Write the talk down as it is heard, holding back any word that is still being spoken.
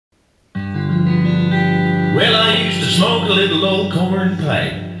smoke a little old corn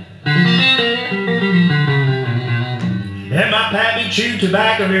pipe. And my pappy chewed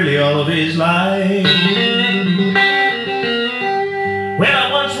tobacco nearly all of his life. Well, I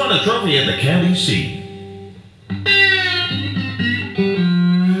once won a trophy at the county seat.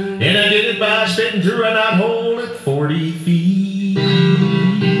 And I did it by spitting through a knot hole at 40 feet.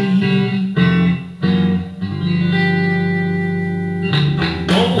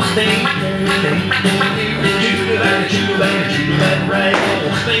 Oh, sting, chew-tobacco, rag.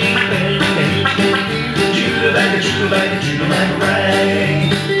 Oh, sting, chew-tobacco,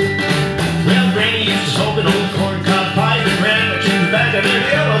 rag. Well, Granny used to smoke an old corncob pipe and Grandma chewed tobacco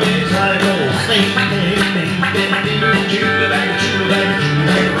nearly all of his life. Oh, sting, chew-tobacco,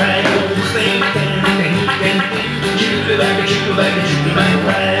 rag. Oh, sting, chew-tobacco,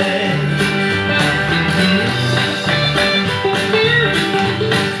 rag.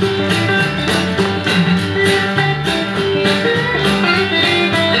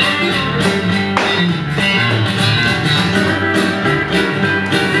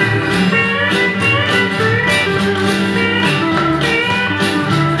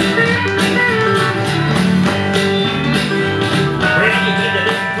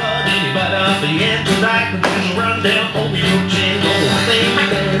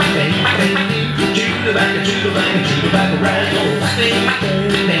 Chew-tobacco, rag. Oh, sting,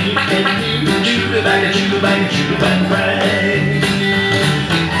 chew-tobacco, rag.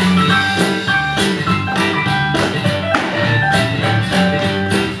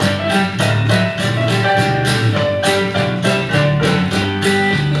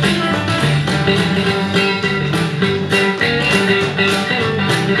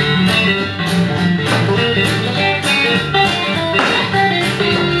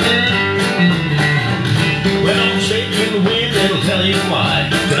 Tell you why.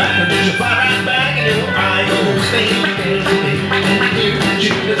 Tobacco gives you fly right back in your eye. Oh, sting,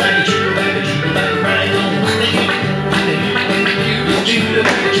 chew-tobacco, rag. Oh, sting,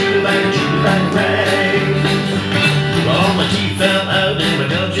 chew-tobacco, rag. All my teeth fell out and my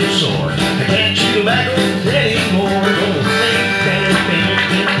gums are sore. I can't chew tobacco anymore. Oh, sting,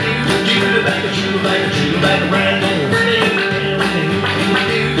 chew-tobacco, rag. Oh, sting,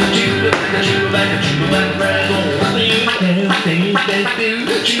 chew-tobacco, rag. Oh, chew-tobacco,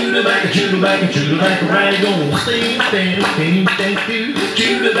 rag. Oh, sting, chew-tobacco,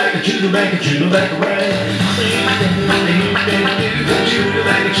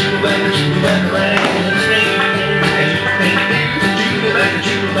 rag.